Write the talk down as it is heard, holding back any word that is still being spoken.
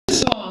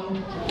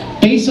song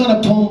based on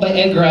a poem by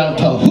Edgar Allan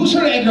Poe. Who's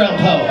heard of Edgar Allan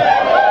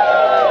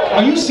Poe?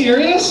 Are you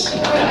serious?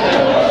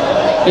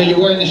 Yeah, you're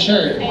wearing the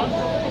shirt.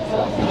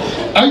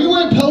 Are you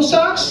wearing Poe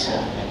socks?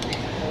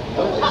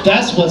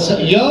 That's what's up.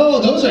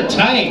 Yo, those are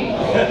tight.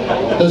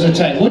 Those are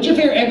tight. What's your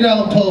favorite Edgar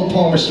Allan Poe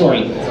poem or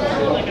story?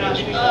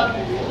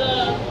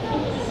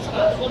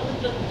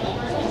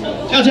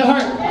 How's your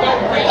heart?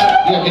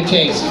 You got good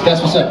taste.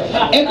 That's what's up.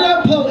 Edgar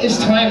Allan Poe is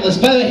timeless.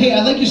 By the way, hey,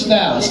 I like your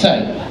style. It's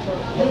tight.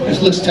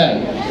 This looks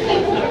tight.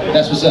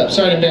 That's what's up.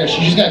 Sorry to embarrass you.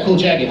 You just got a cool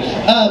jacket.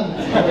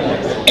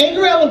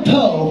 Edgar Allan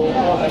Poe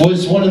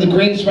was one of the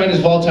greatest writers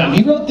of all time.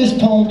 He wrote this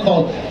poem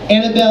called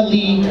Annabel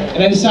Lee,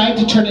 and I decided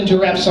to turn it into a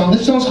rap song.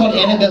 This song's called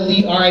Annabel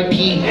Lee,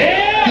 R.I.P.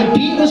 The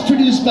beat was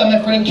produced by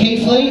my friend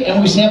K-Flay,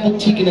 and we sampled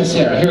Tegan and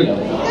Sarah. Here we go.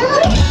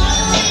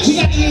 We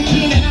got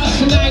E.T. in the house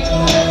tonight.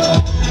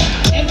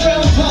 Edgar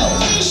Allan Poe,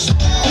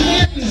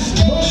 America's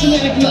most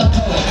romantic love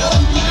poet.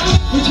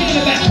 We're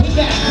taking it back with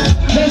that.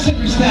 Nice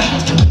every style.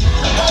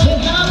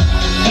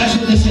 That's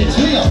what this is.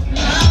 Here we go.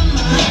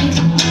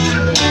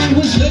 It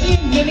was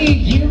many a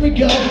year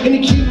ago in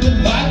a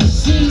kingdom by the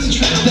sea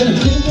that a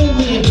woman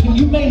lived, whom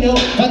you may know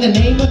by the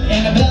name of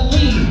Annabel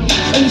Lee.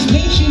 And this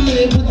made she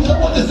lived with no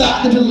other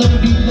thought than to love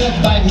and be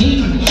loved by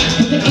me.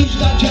 But the age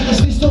got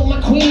jealous, they stole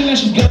my queen, now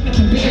she's gone, I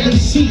can barely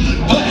see.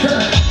 But her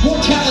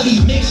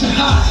mortality makes her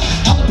hot.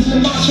 All up in the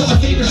march on my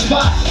favorite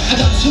spot. I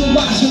got so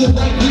much in the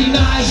bright green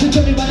eyes, and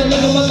tell me by the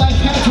love of my life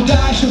had to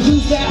die. So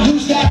who's that?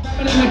 Who's that?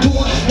 Rapping at my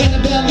door.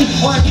 Annabel Lee,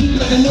 R.I.P.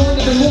 Like I know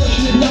another more.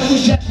 She didn't know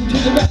with death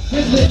until the rest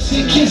red lips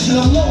and kissing.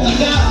 I'm lonely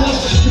now.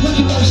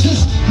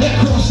 Tuberculosis,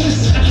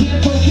 necrosis. I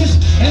can't focus,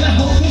 and I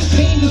hope this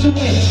pain goes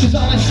away. Cause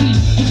all I see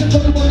is a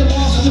photo on the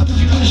walls of the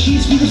particular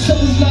sheets. We were so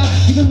in love,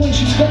 even when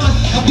she's gone.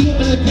 I'll be up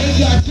in the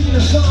graveyard singing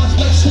her songs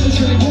like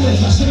cemetery woman,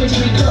 my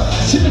cemetery girl,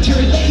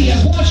 cemetery lady. I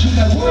want you in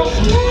that world.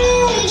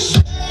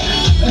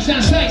 That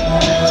sounds tight.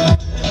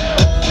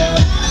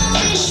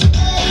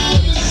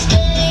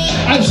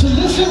 Alright, so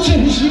listen to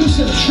his use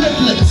of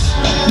triplets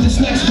in this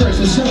next verse.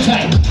 It's so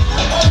tight.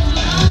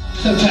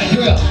 So tight. Here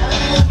we go.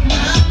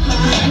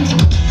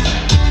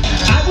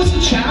 I was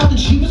a child and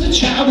she was a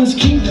child in this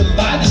kingdom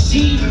by the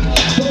sea.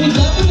 But we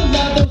loved with a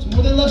love that was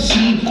more than love.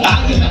 See,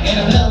 I am my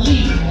Annabel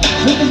Lee.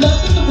 With the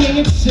love of the wing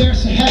and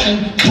stairs to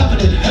heaven,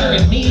 coveted her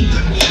and me.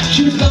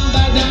 She was gone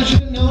by now,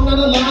 should have known all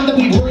along that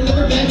we were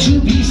never meant to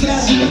be.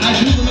 Sadly, I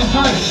gave her my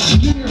heart, she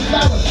gave me her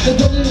flower. The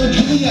building of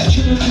Julia,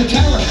 children in the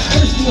tower.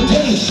 Every single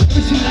day,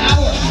 every single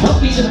hour.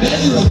 Brought me to the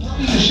bedroom, brought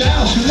me to the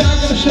shower. So now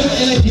I'm gonna show her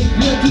and I dig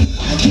real deep.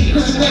 Take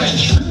her to rest,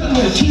 screw her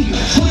with teeth.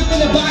 Put her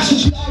in a box and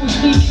she always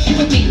leave. Give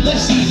it me,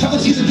 let's see, probably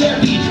see the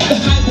therapy. The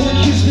highborn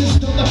kisses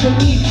stole up from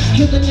me.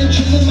 Killing and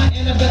chilling my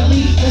Annabel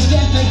Lee. That's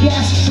death, I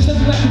guess, there's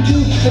nothing I can do.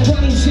 The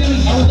Ronnie and Sammy,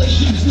 our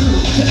relationship's through.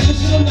 So every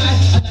single night,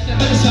 I like that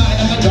by the side.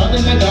 I'm my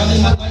darling, my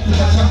darling, my wife, my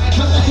pride.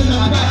 My life and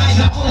my pride.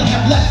 Now all I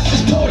have left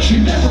is poetry,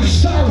 memory,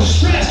 sorrow,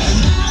 stress.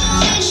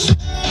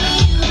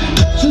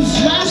 So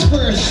this last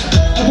verse,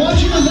 I want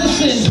you to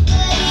listen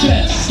to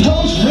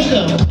Poe's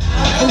rhythm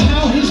and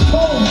how his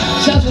poem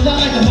sounds a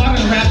lot like a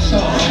modern rap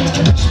song.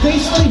 It's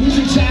basically his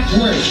exact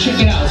words.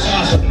 Check it out, it's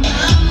awesome.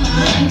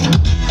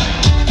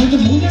 For the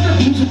moon never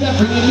beams without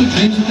bringing me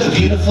dreams of the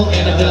beautiful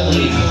Annabel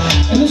Lee.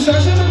 And the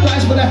stars never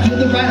rise, but I feel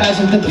the bright eyes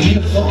of the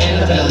beautiful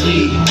Annabel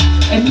Lee.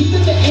 And even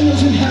the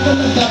angels in heaven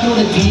look up on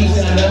the deeds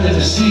that I'm under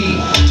the sea.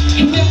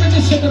 Can never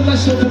descend on my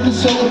soul from the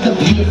soul of the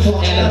beautiful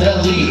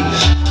Annabel Lee.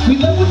 We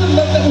love with a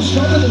love that was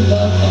stronger than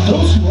love of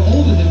those who were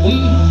older than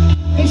we.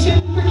 They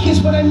said we were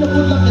kissed, but I know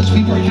we're loveless.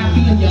 We were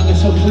happy and young and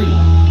so free.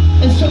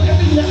 And so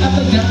every night I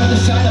lay down by the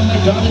side of my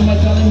darling, my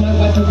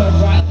wife, and my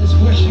bride. That's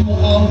where she will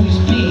always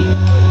be,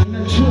 in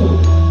her tomb.